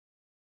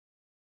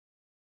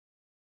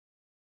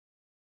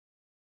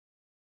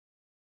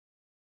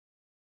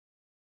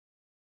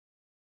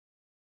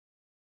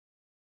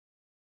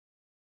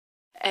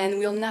And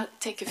we'll now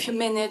take a few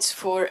minutes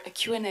for a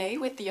Q&A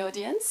with the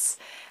audience.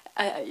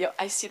 Yeah,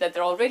 I see that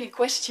there are already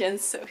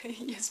questions, so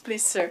yes,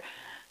 please, sir.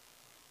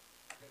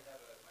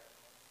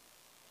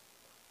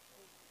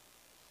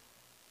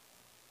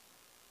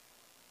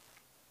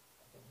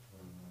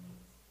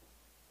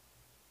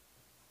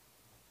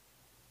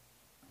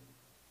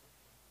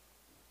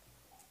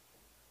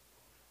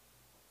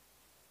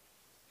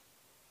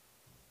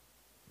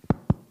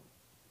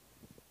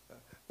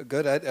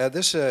 Good.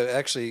 This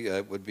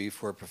actually would be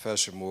for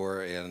Professor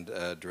Moore and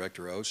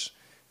Director Oss.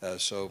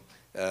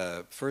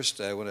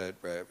 First, I want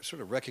to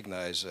sort of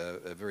recognize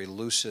very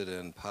lucid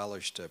and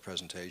polished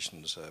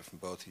presentations from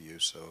both of you,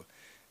 so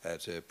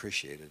it's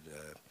appreciated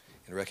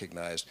and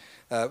recognized.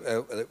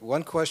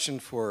 One question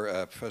for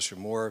Professor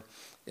Moore,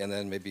 and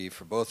then maybe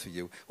for both of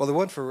you. Well, the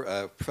one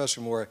for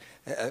Professor Moore,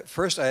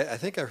 first, I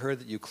think I heard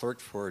that you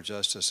clerked for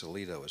Justice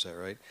Alito, is that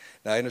right?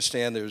 Now, I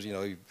understand there's,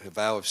 a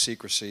vow of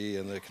secrecy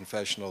in the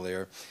confessional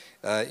there.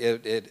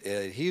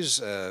 He's,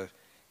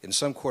 in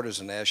some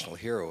quarters, a national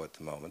hero at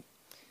the moment.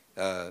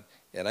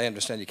 And I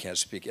understand you can't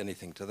speak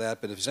anything to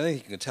that, but if there's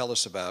anything you can tell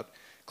us about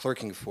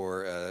clerking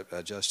for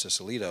Justice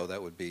Alito,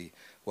 that would be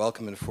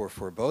welcome. And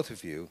for both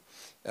of you,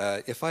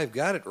 if I've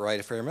got it right,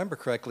 if I remember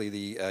correctly,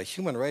 the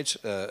Human Rights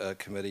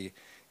Committee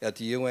at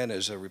the UN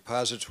is a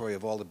repository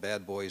of all the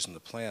bad boys on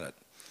the planet.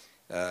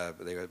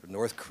 They have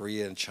North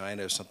Korea and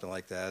China, something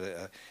like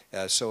that.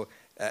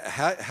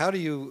 How do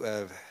you,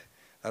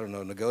 I don't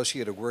know,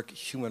 negotiate or work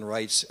human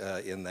rights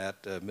in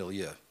that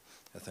milieu?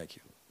 Thank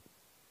you.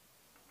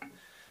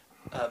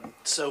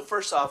 So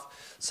first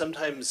off,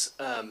 sometimes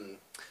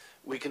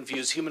we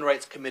confuse Human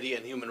Rights Committee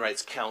and Human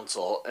Rights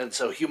Council, and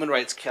so Human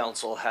Rights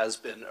Council has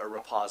been a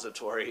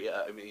repository,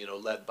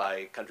 led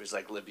by countries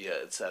like Libya,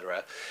 et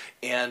cetera,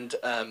 and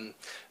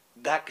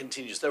that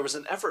continues. There was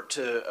an effort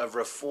of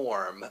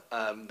reform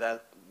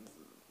that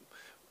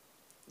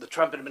the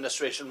Trump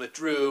administration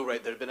withdrew,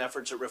 right? There have been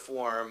efforts at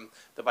reform.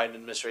 The Biden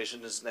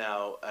administration has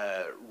now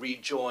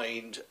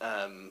rejoined,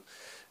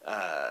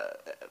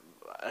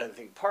 I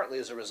think partly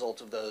as a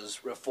result of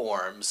those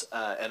reforms,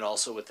 and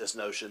also with this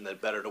notion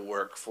that better to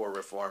work for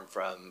reform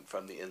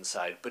from the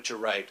inside. But you're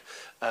right,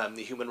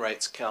 the Human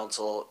Rights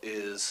Council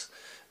is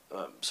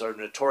sort of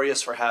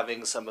notorious for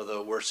having some of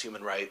the worst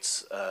human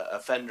rights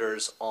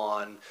offenders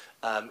on,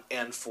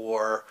 and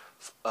for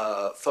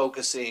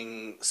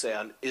focusing, say,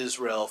 on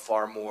Israel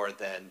far more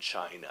than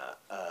China.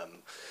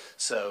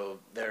 So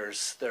there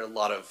are a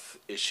lot of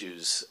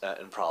issues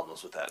and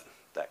problems with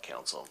that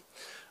council.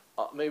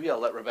 Maybe I'll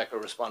let Rebecca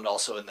respond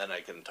also, and then I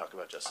can talk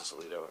about Justice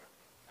Alito. Well,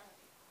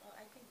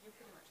 I think you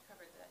pretty much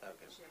covered that.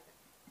 Okay.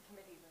 The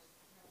committee was.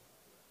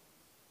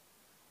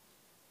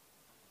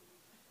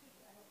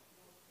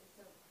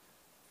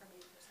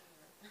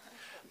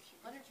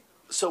 Why don't you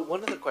go? So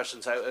one of the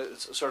questions,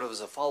 sort of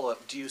as a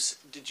follow-up,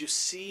 did you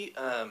see,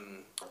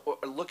 or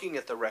looking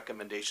at the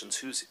recommendations,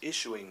 who's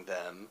issuing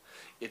them?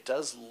 It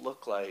does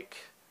look like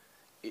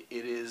it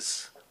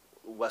is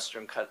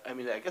Western cut. I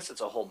mean, I guess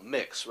it's a whole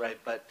mix, right?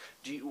 But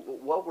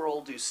what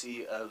role do you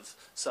see of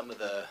some of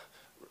the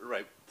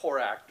poor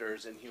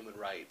actors in human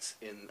rights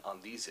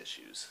on these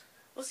issues?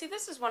 Well, see,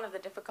 this is one of the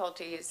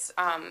difficulties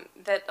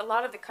that a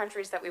lot of the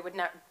countries that we would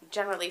not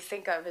generally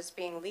think of as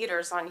being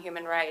leaders on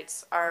human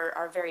rights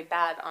are very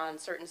bad on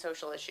certain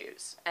social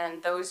issues.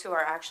 And those who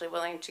are actually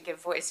willing to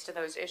give voice to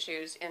those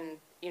issues in,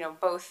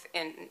 both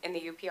in the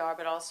UPR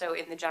but also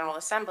in the General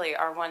Assembly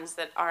are ones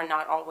that are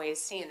not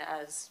always seen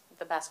as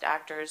the best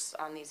actors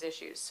on these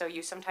issues. So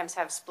you sometimes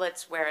have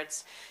splits where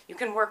you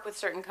can work with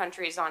certain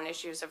countries on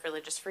issues of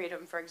religious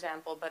freedom, for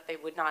example, but they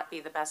would not be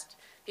the best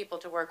people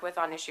to work with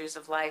on issues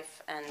of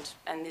life, and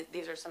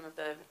these are some of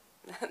the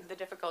the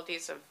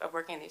difficulties of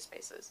working in these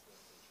spaces.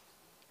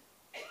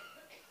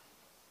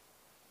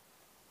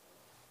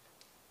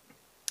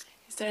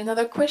 Is there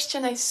another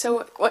question? I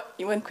saw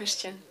one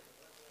question.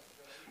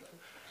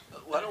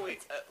 Why don't we?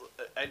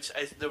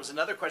 There was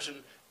another question,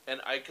 and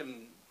I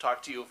can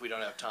talk to you if we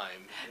don't have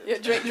time. Yeah,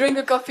 during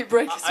the coffee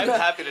break. I'm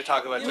happy to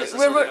talk about Justice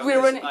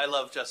Alito. I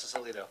love Justice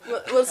Alito.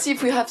 We'll see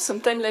if we have some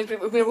time left.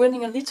 We're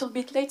running a little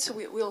bit late, so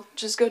we'll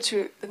just go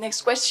to the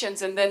next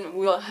questions, and then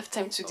we'll have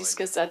time to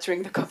discuss that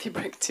during the coffee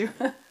break too.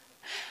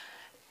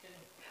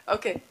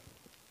 Okay.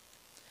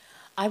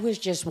 I was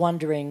just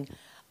wondering,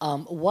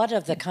 what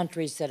of the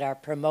countries that are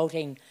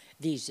promoting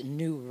these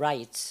new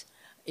rights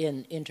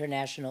in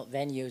international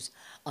venues,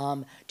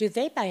 do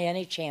they by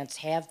any chance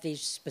have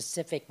these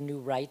specific new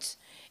rights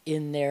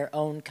in their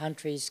own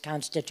country's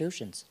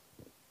constitutions?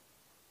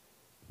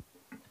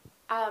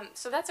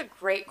 So that's a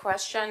great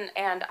question,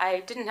 and I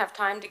didn't have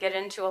time to get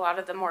into a lot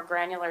of the more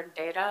granular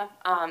data.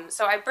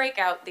 So I break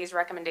out these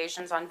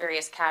recommendations on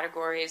various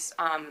categories.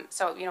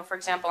 So, for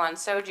example, on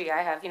SOGI,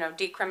 I have,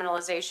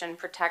 decriminalization,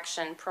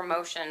 protection,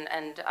 promotion,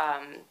 and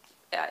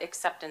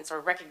acceptance or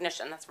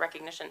recognition. That's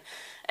recognition.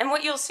 And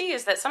what you'll see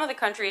is that some of the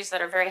countries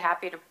that are very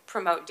happy to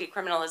promote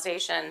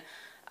decriminalization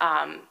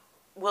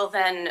will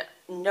then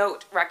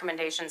note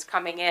recommendations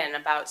coming in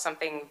about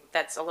something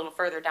that's a little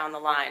further down the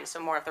line, so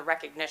more of the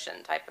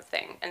recognition type of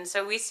thing. And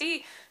so we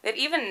see that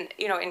even,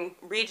 you know, in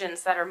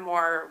regions that are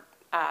more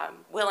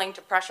willing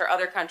to pressure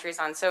other countries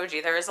on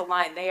soji, there is a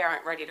line they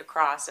aren't ready to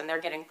cross, and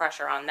they're getting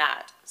pressure on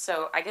that.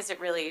 So I guess it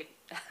really,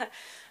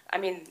 I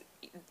mean,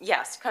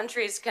 yes,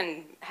 countries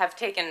can have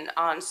taken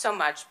on so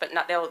much, but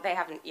not, they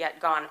haven't yet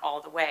gone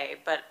all the way.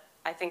 But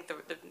I think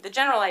the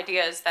general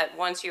idea is that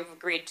once you've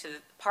agreed to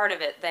part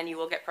of it, then you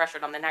will get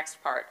pressured on the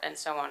next part, and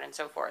so on and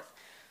so forth.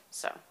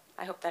 So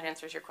I hope that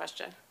answers your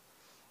question.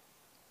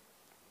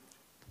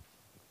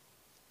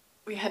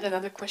 We had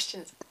another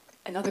question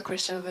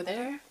over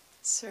there,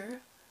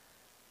 sir.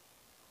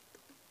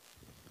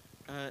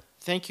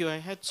 Thank you. I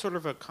had sort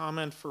of a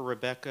comment for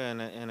Rebecca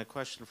and a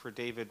question for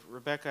David.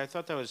 Rebecca, I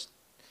thought that was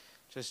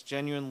just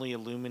genuinely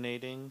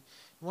illuminating.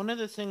 One of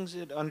the things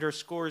it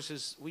underscores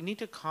is we need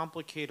to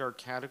complicate our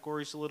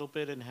categories a little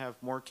bit and have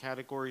more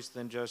categories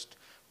than just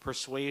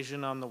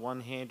persuasion on the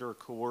one hand or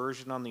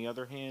coercion on the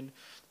other hand.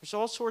 There's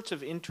all sorts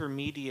of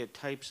intermediate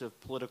types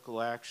of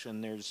political action.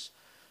 There's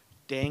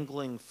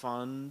dangling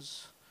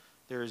funds,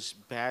 there's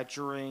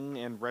badgering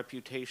and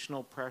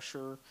reputational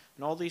pressure,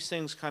 and all these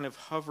things kind of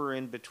hover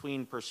in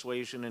between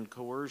persuasion and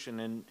coercion.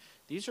 And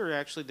these are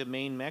actually the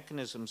main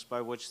mechanisms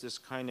by which this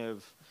kind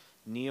of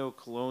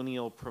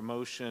neo-colonial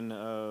promotion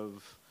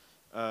of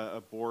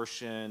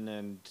abortion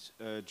and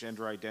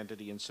gender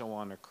identity and so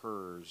on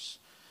occurs.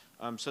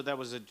 So that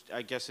was,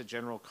 I guess, a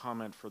general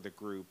comment for the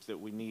group, that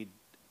we need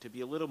to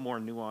be a little more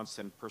nuanced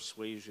than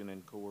persuasion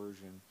and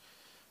coercion.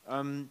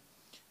 A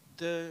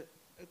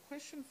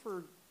question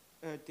for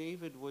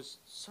David was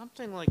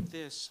something like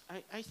this.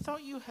 I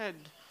thought you had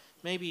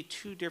maybe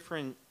two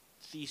different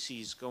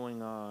theses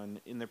going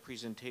on in the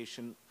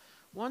presentation.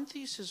 One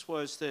thesis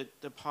was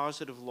that the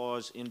positive law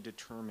is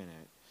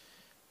indeterminate,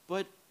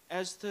 but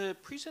as the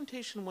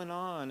presentation went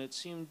on, it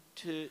seemed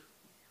to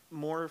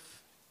morph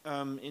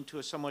into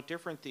a somewhat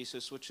different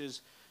thesis, which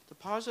is the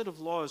positive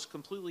law is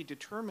completely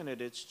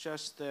determinate. It's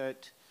just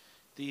that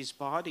these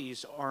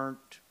bodies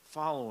aren't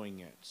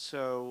following it.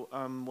 So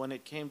when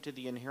it came to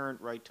the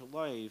inherent right to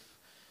life,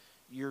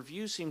 your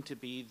view seemed to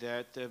be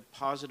that the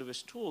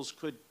positivist tools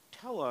could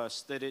tell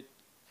us that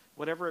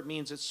whatever it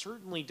means, it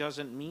certainly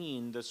doesn't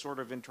mean the sort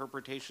of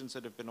interpretations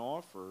that have been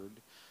offered,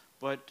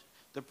 but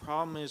the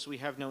problem is we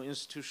have no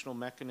institutional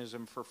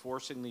mechanism for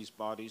forcing these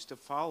bodies to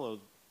follow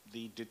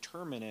the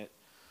determinate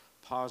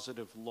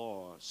positive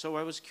law. So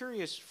I was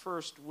curious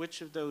first,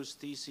 which of those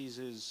theses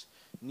is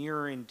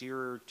nearer and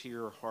dearer to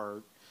your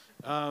heart?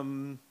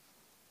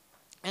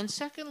 And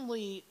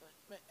secondly,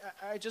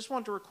 I just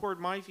want to record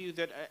my view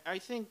that I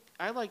think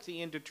I like the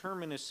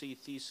indeterminacy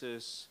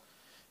thesis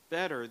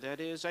better. That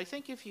is, I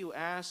think if you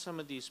ask some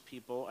of these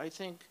people, I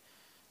think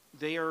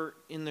they are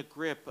in the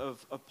grip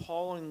of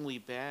appallingly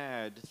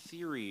bad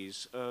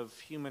theories of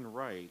human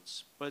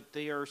rights, but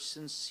they are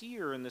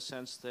sincere in the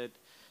sense that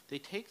they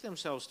take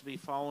themselves to be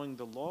following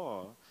the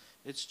law.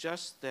 It's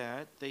just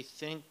that they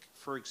think,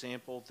 for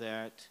example,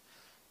 that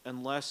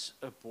unless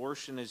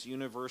abortion is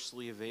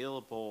universally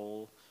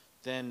available,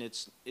 then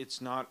it's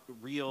not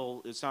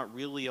real. It's not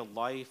really a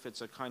life.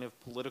 It's a kind of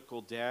political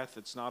death.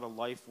 It's not a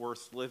life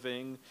worth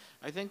living.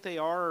 I think they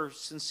are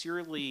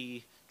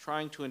sincerely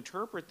trying to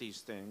interpret these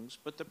things,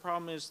 but the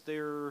problem is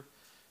their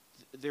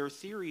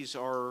theories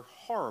are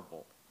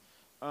horrible.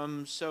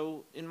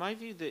 So in my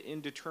view, the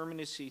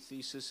indeterminacy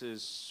thesis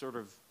is sort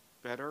of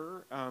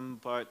better,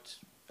 but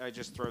I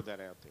just throw that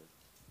out there.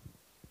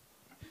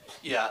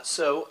 Yeah,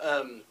 so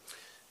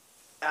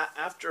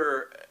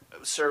after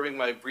serving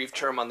my brief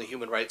term on the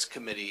Human Rights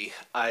Committee,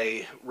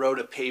 I wrote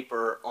a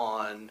paper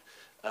on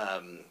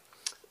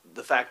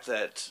the fact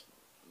that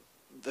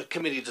the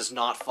committee does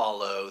not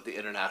follow the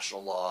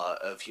international law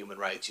of human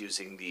rights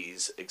using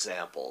these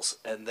examples.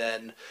 And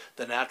then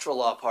the natural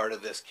law part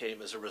of this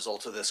came as a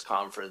result of this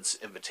conference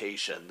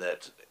invitation,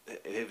 that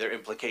there are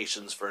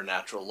implications for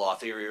natural law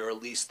theory, or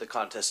at least the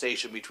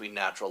contestation between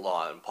natural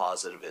law and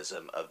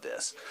positivism of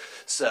this.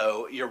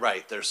 So you're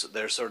right, there's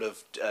sort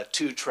of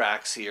two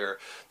tracks here.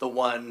 The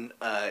one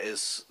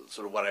is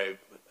sort of what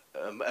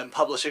I'm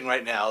publishing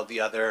right now.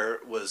 The other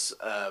was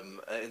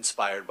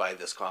inspired by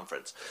this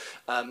conference.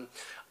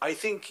 I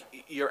think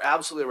you're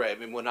absolutely right. I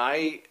mean, when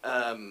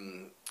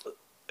again,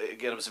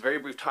 it was a very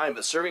brief time,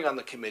 but serving on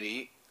the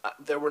committee,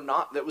 there was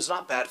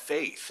not bad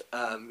faith.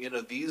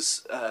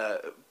 These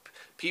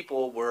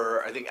people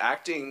were, I think,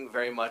 acting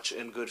very much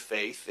in good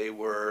faith. They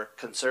were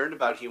concerned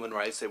about human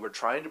rights. They were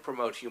trying to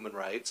promote human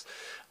rights.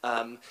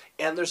 And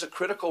there's a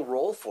critical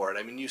role for it.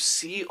 I mean, you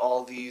see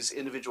all these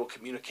individual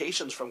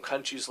communications from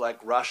countries like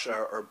Russia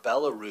or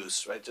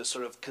Belarus, right? Just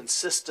sort of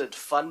consistent,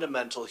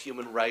 fundamental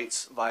human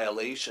rights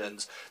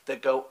violations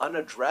that go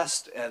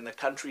unaddressed, and the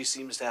country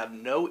seems to have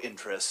no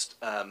interest,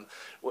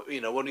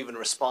 won't even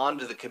respond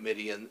to the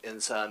committee in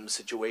some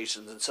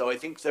situations. And so I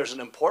think there's an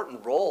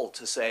important role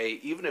to say,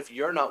 even if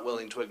you're not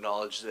willing to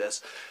acknowledge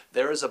this,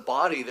 there is a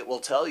body that will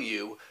tell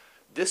you,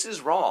 this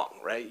is wrong,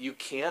 right? You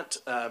can't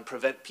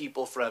prevent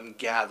people from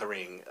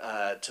gathering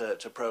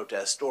to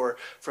protest or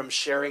from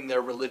sharing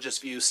their religious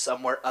views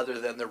somewhere other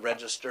than the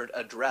registered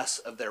address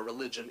of their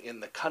religion in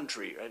the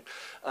country, right?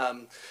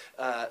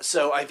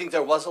 So I think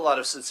there was a lot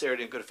of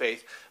sincerity and good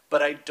faith,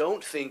 but I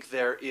don't think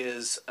there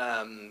is,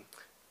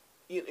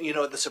 you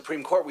know, at the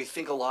Supreme Court, we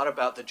think a lot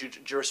about the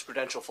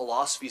jurisprudential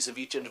philosophies of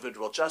each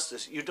individual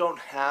justice. You don't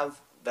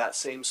have that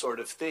same sort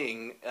of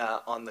thing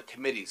on the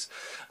committees,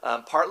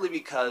 partly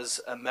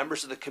because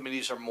members of the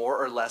committees are more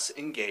or less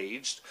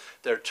engaged.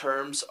 Their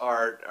terms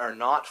are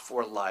not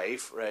for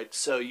life, right?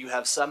 So you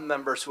have some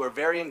members who are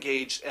very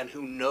engaged and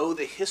who know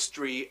the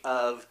history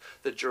of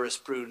the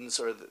jurisprudence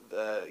or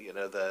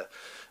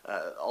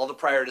all the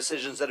prior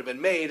decisions that have been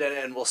made,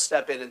 and will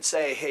step in and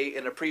say, hey,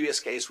 in a previous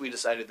case, we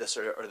decided this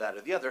or that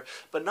or the other.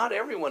 But not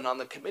everyone on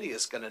the committee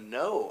is going to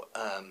know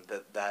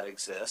that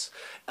exists,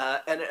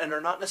 and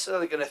are not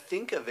necessarily going to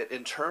think of it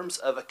in terms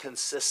of a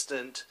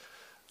consistent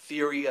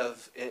theory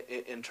of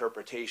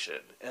interpretation.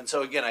 And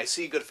so again, I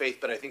see good faith,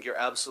 but I think you're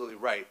absolutely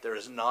right. There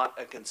is not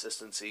a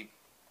consistency.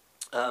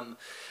 I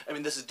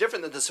mean, this is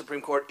different than the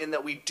Supreme Court in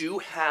that we do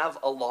have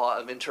a law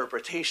of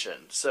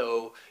interpretation.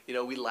 So, you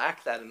know, we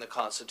lack that in the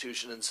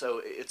Constitution. And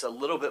so it's a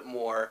little bit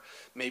more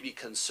maybe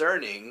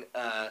concerning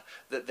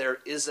that there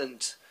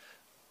isn't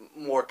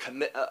more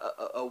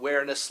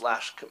awareness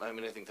 / I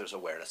mean, I think there's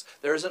awareness.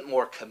 There isn't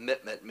more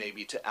commitment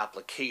maybe to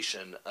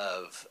application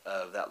of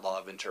that law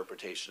of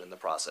interpretation in the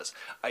process.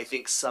 I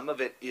think some of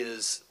it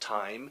is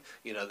time.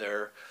 You know, there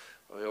are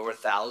over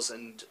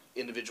 1,000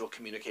 individual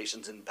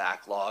communications in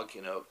backlog.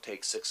 You know, it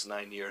takes 6 to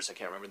 9 years, I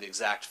can't remember the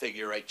exact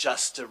figure, right,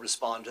 just to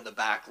respond to the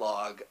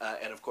backlog.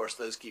 And of course,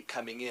 those keep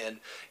coming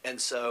in.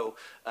 And so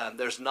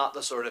there's not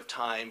the sort of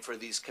time for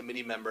these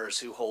committee members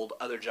who hold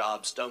other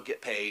jobs, don't get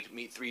paid,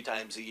 meet 3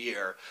 times a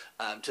year,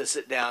 to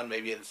sit down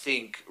maybe and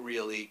think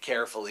really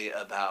carefully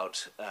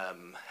about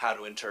how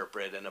to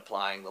interpret and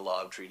applying the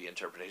law of treaty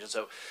interpretation.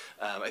 So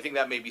I think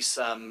that may be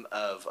some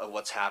of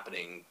what's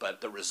happening,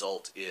 but the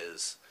result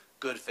is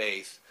good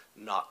faith,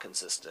 not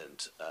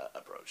consistent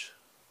approach.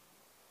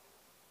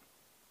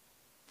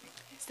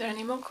 Is there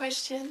any more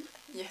question?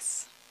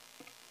 Yes.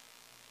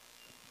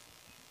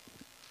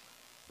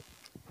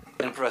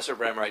 And Professor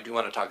Bremer, I do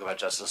want to talk about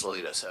Justice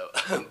Alito, so,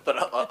 but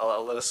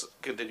I'll let us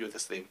continue with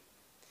this theme.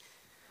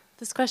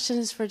 This question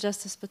is for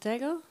Justice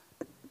Borrego.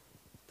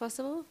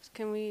 Possible?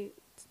 Can we?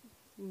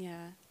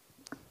 Yeah.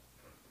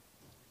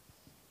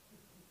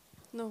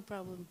 No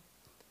problem.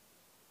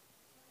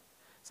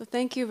 So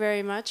thank you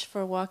very much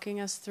for walking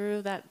us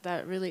through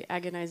that really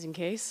agonizing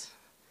case.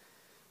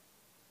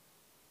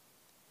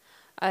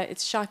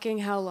 It's shocking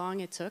how long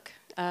it took,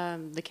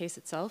 the case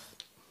itself.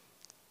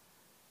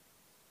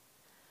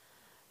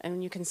 And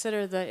when you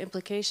consider the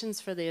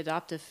implications for the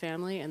adoptive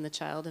family and the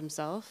child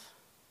himself.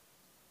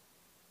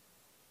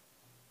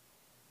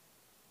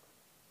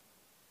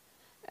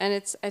 And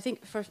it's, I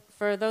think,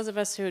 for those of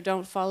us who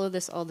don't follow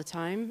this all the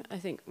time, I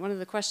think one of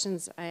the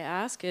questions I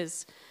ask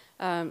is,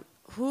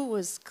 who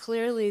was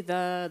clearly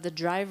the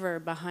driver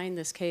behind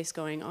this case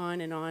going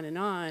on and on and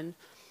on?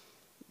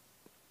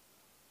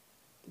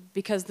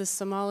 Because the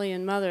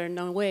Somalian mother,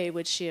 no way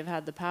would she have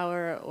had the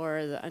power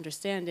or the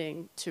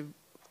understanding to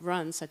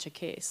run such a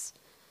case.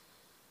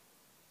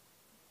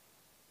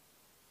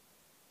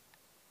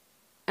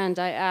 And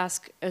I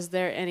ask, is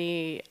there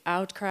any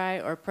outcry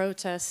or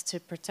protest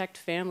to protect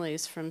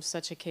families from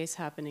such a case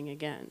happening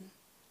again?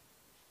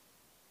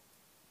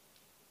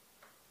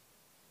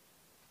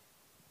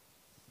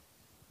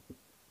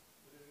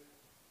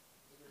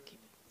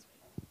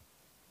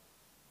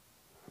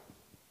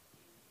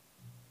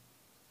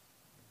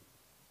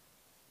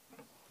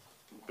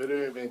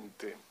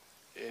 Brevemente,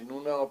 en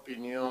una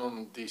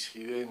opinión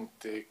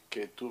disidente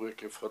que tuve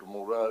que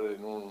formular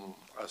en un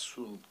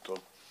asunto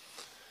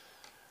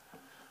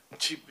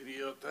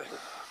chipriota.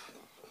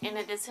 In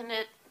a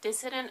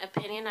dissident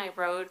opinion I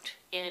wrote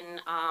in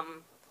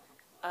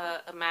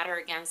a matter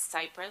against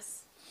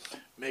Cyprus,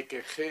 Me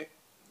quejé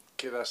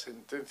que las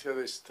sentencias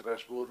de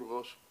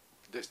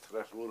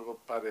Estrasburgo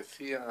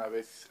parecían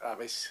a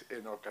veces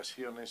en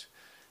ocasiones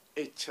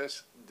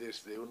hechas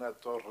desde una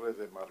torre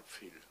de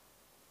marfil.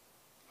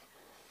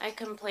 I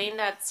complained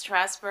that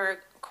Strasbourg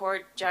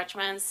court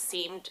judgments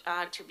seemed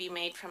to be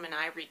made from an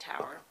ivory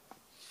tower.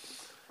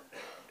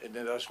 En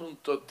el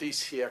asunto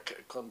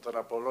Tisiak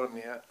contra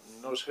Polonia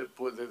no se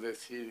puede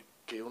decir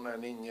que una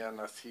niña ha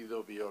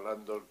nacido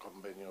violando el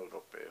convenio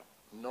europeo.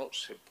 No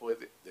se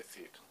puede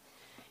decir.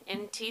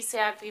 In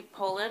Tisiak v.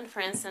 Poland, for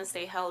instance,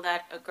 they held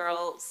that a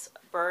girl's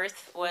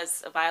birth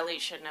was a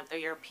violation of the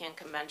European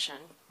Convention.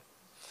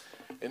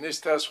 En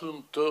este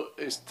asunto,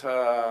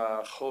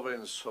 esta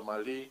joven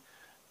somalí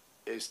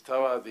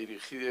estaba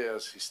dirigida y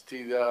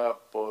asistida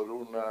por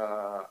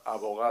una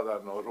abogada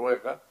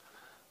noruega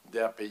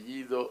de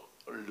apellido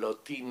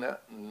Lotina,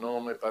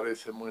 no me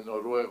parece muy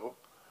noruego,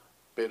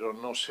 pero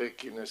no sé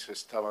quiénes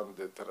estaban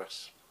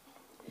detrás.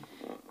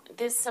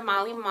 This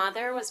Somali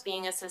mother was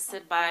being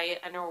assisted by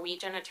a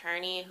Norwegian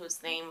attorney whose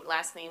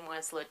last name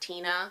was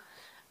Latina.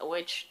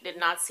 which did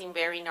not seem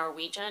very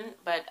Norwegian,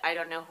 but I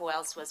don't know who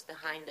else was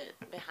behind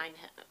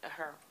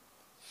her.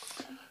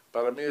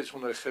 Para mí es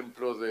un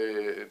ejemplo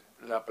de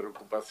la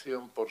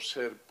preocupación por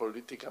ser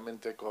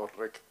políticamente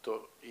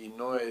correcto y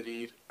no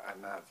herir a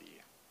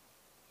nadie.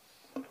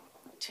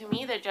 To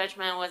me, the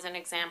judgment was an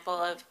example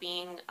of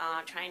being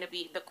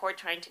the court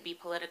trying to be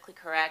politically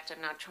correct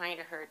and not trying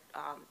to hurt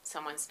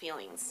someone's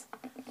feelings.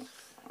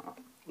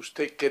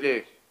 ¿Usted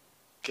cree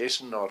que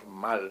es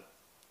normal,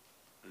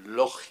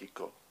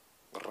 lógico,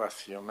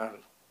 racional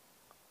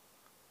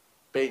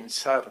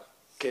pensar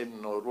que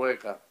en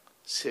Noruega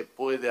se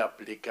puede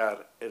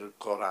aplicar el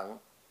Corán?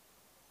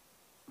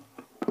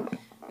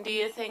 Do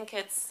you think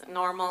it's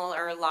normal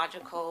or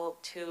logical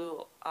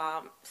to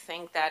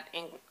think that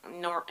in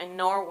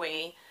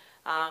Norway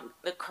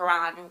the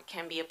Quran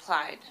can be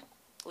applied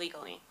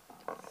legally?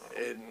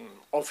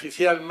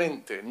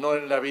 Oficialmente, no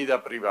en la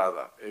vida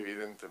privada,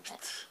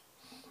 evidentemente.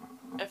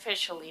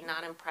 Officially,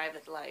 not in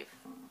private life.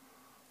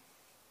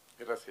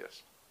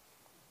 Gracias.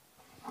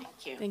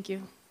 Thank you. Thank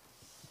you.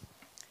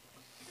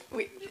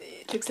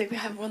 It looks like we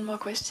have one more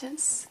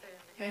questions.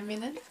 You have a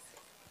minute?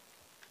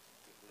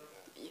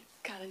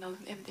 Cardinal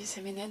M.P.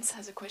 Eminence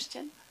has a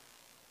question.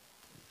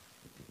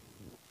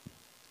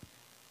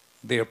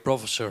 Dear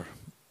Professor,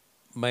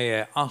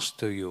 may I ask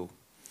to you,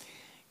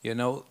 you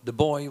know, the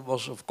boy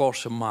was of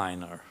course a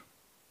minor,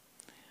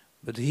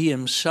 but he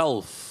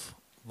himself,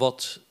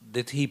 what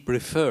did he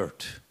prefer?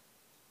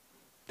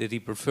 Did he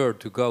prefer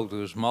to go to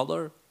his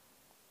mother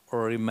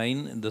or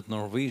remain in the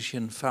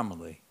Norwegian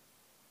family?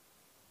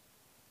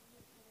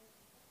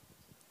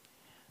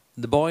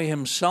 The boy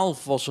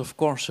himself was of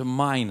course a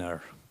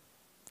minor,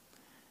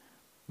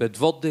 but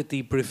what did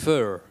he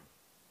prefer?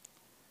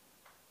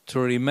 To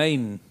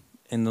remain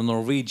in the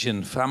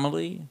Norwegian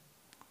family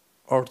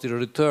or to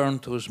return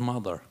to his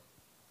mother?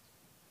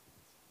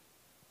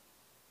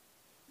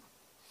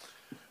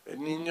 El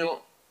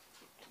niño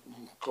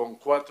con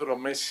 4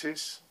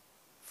 meses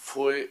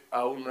fue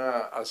a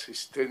una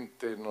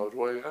asistente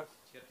noruega,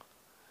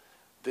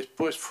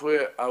 después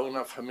fue a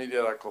una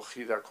familia de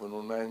acogida con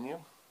 1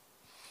 año.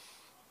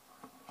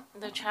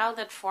 The child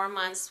at 4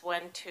 months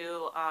went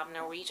to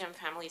Norwegian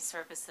Family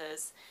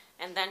Services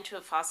and then to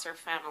a foster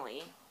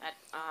family at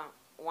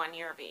 1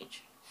 year of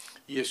age.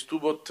 Y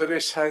estuvo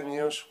 3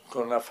 años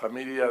con la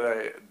familia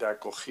de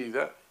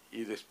acogida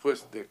y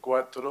después de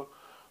 4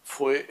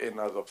 fue en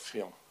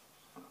adopción.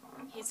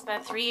 He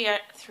spent 3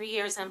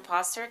 years in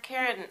foster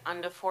care, and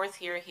on the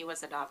 4th year he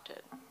was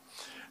adopted.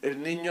 El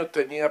niño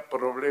tenía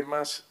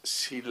problemas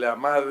si la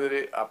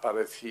madre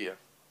aparecía,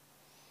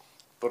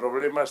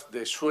 problemas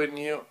de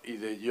sueño y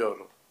de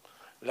lloro.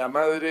 La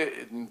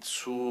madre,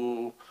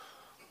 su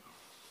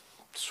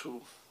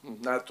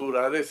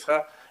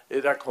naturaleza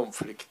era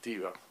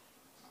conflictiva.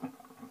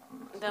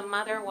 The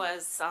mother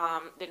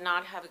did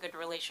not have a good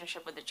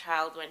relationship with the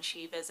child. When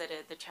she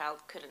visited, the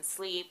child couldn't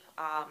sleep,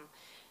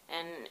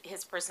 and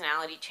his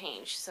personality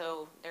changed.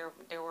 So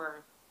there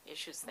were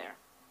issues there.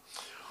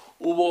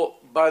 Hubo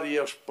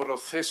varios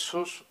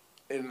procesos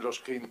en los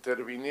que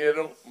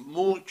intervinieron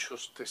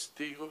muchos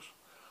testigos,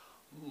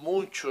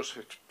 muchos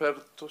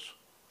expertos,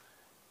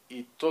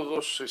 y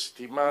todos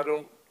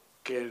estimaron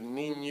que el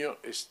niño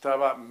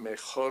estaba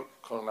mejor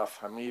con la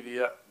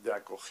familia de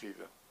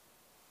acogida.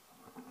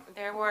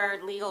 There were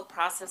legal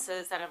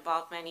processes that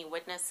involved many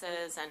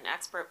witnesses and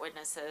expert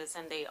witnesses,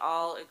 and they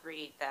all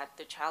agreed that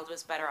the child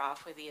was better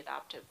off with the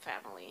adoptive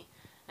family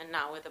and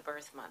not with the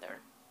birth mother.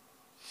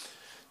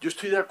 Yo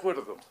estoy de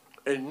acuerdo.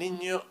 El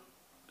niño,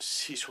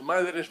 si su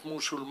madre es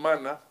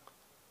musulmana,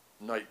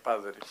 no hay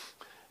padre,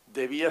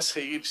 debía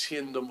seguir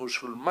siendo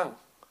musulmán.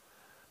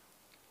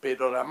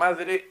 Pero la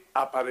madre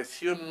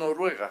apareció en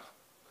Noruega.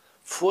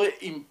 Fue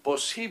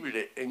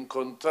imposible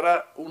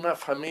encontrar una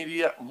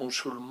familia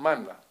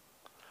musulmana.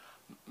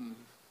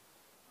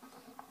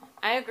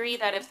 I agree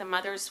that if the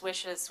mother's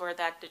wishes were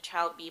that the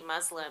child be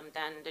Muslim,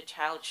 then the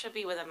child should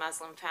be with a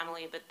Muslim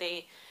family, but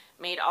they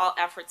made all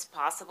efforts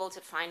possible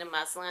to find a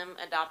Muslim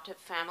adoptive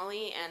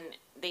family, and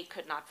they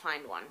could not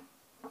find one.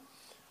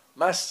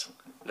 Más,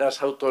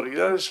 las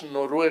autoridades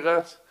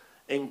noruegas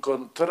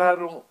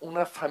encontraron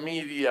una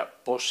familia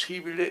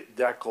posible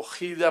de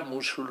acogida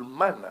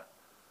musulmana,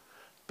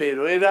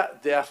 pero era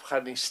de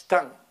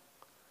Afganistán.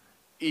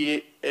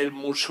 Y el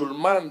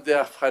musulmán de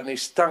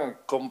Afganistán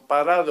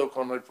comparado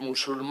con el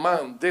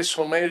musulmán de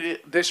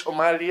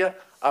Somalia,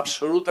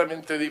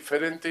 absolutamente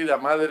diferente, y la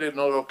madre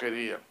no lo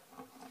quería.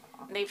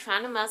 They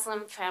found a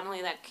Muslim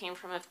family that came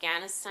from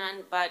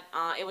Afghanistan, but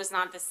it was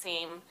not the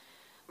same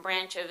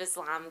branch of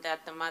Islam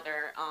that the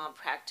mother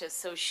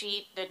practiced, so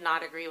she did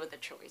not agree with the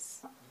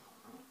choice.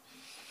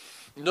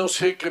 No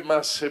sé qué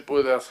más se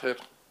puede hacer.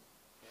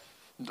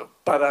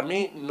 Para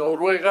mí,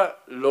 Noruega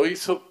lo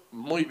hizo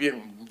muy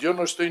bien. Yo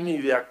no estoy ni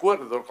de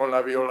acuerdo con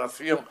la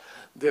violación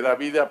de la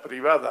vida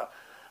privada,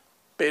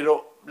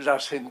 pero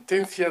las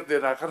sentencias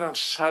de la Gran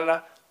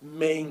Sala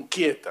me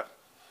inquietan.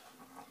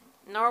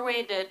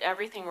 Norway did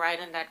everything right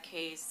in that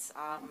case.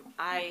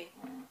 I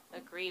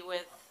agree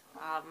with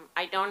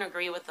I don't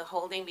agree with the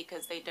holding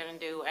because they didn't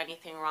do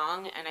anything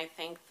wrong, and I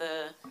think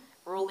the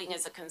ruling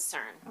is a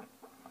concern.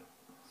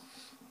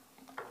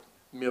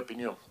 Mi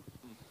opinión.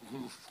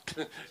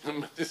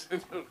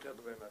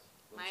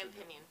 My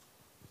opinion.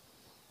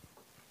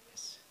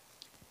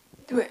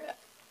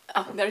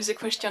 There is a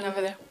question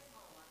over there.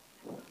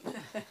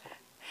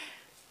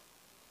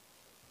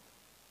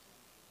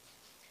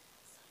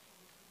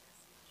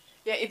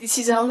 Yeah, this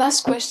is our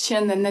last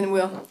question, and then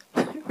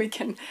we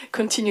can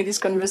continue this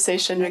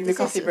conversation during the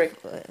coffee break.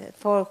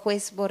 For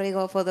Juez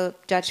Borrego, for the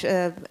judge,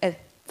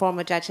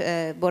 former judge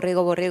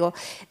Borrego,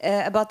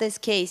 about this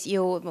case.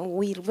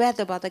 We read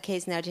about the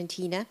case in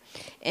Argentina,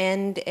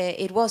 and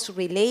it was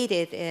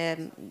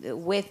related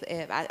with,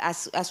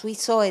 as we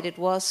saw it, it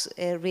was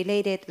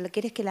related.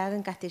 ¿Quieres que la haga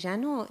en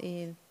castellano?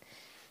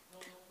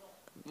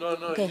 No,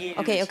 okay, in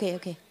English.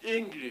 Okay.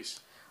 English.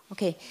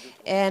 Okay,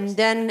 and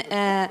then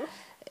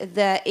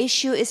the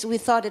issue is we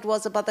thought it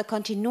was about the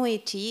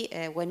continuity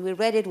when we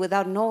read it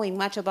without knowing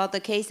much about the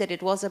case, that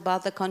it was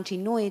about the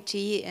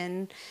continuity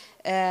and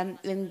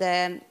in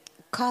the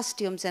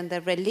costumes and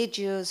the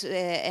religious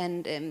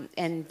and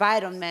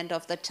environment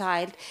of the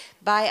child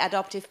by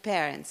adoptive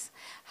parents.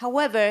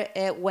 However,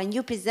 when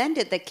you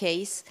presented the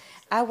case,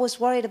 I was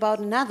worried about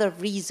another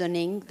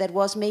reasoning that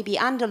was maybe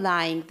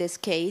underlying this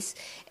case,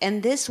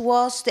 and this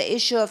was the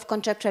issue of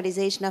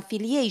contractualization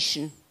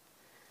affiliation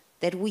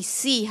that we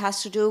see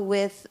has to do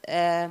with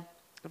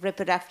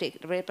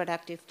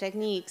reproductive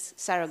techniques,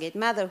 surrogate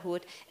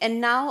motherhood, and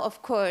now,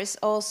 of course,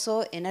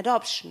 also in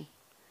adoption.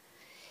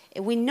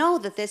 We know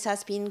that this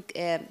has been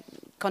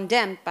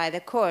condemned by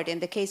the court in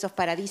the case of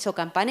Paradiso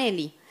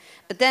Campanelli,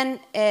 but then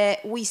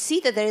we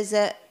see that there is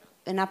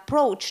an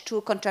approach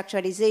to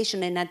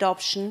contractualization and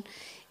adoption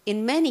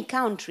in many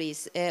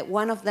countries,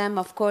 one of them,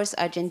 of course,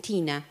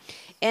 Argentina.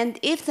 And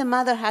if the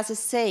mother has a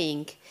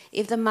saying,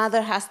 if the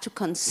mother has to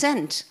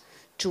consent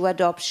to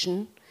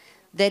adoption,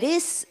 there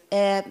is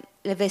a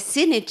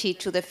vicinity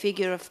to the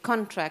figure of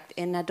contract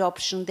in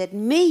adoption that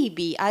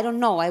maybe, I don't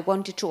know, I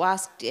wanted to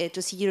ask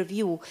to see your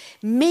view,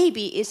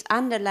 maybe is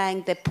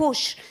underlying the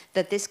push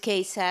that this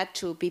case had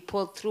to be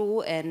pulled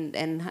through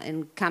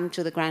and come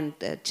to the Grand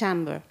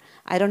Chamber.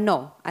 I don't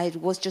know. I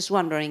was just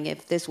wondering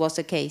if this was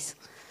the case.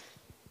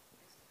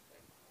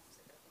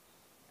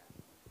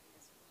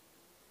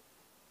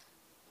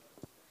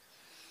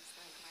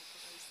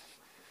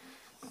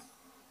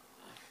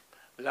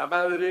 La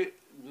madre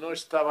no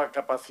estaba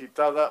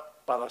capacitada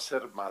para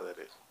ser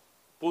madre.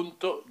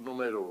 Punto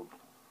número 1.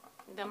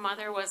 The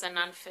mother was an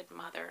unfit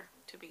mother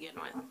to begin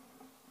with.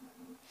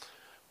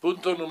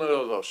 Punto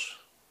número 2.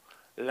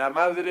 La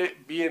madre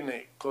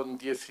viene con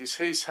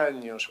 16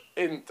 años,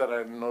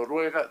 entra en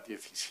Noruega,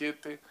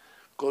 17,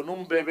 con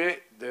un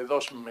bebé de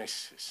 2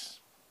 meses.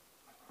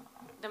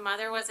 The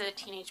mother was a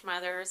teenage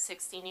mother,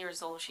 16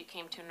 years old. She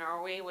came to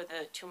Norway with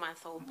a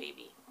 2-month-old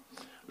baby.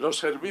 Los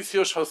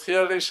servicios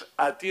sociales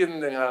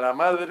atienden a la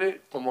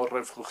madre como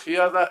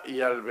refugiada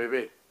y al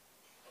bebé.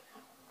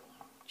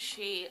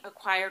 She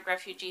acquired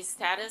refugee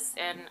status,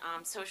 and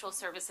social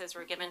services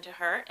were given to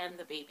her and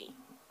the baby.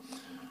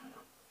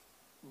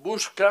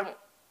 Buscan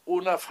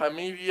una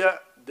familia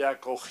de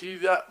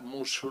acogida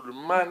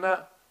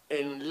musulmana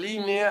en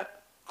línea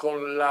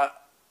con el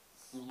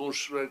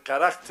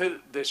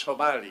carácter de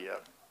Somalia.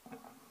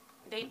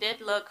 They did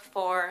look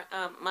for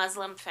a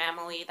Muslim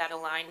family that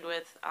aligned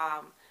with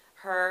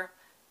her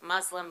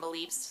Muslim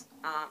beliefs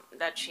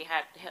that she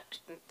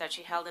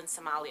held in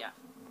Somalia.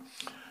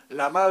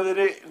 La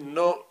madre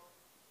no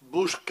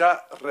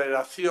busca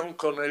relación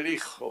con el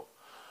hijo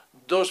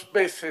 2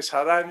 veces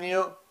al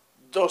año,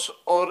 2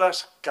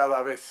 horas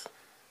cada vez.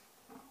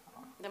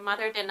 The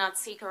mother did not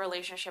seek a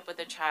relationship with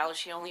the child.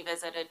 She only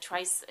visited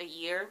twice a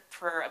year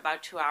for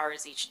about 2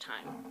 hours each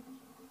time.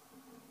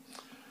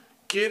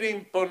 Quiere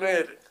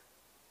imponer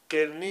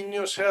que el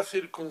niño sea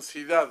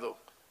circuncidado,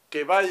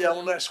 que vaya a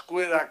una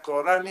escuela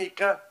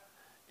coránica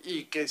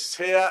y que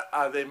sea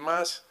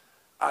además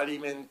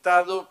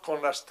alimentado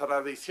con las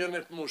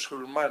tradiciones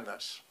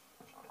musulmanas.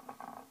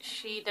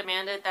 She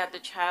demanded that the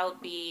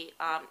child be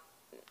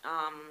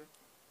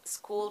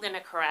schooled in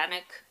a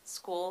Quranic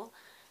school,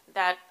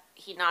 that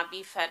he not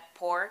be fed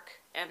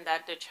pork, and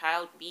that the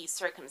child be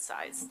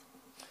circumcised.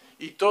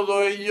 Y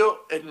todo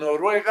ello en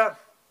Noruega,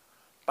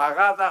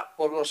 pagada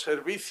por los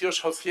servicios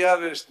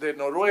sociales de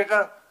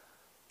Noruega,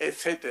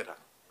 etc.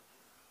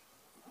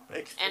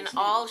 And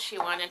all she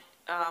wanted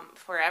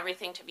for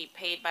everything to be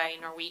paid by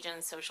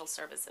Norwegian social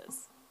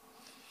services.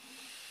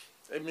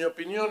 En mi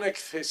opinión,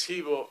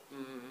 excesivo.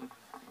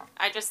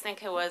 I just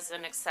think it was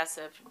an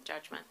excessive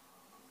judgment.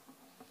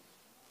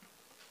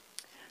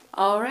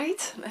 All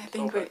right, I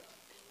think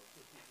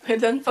we're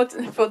done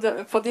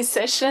for this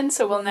session,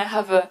 so we'll now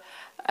have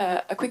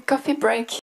a quick coffee break.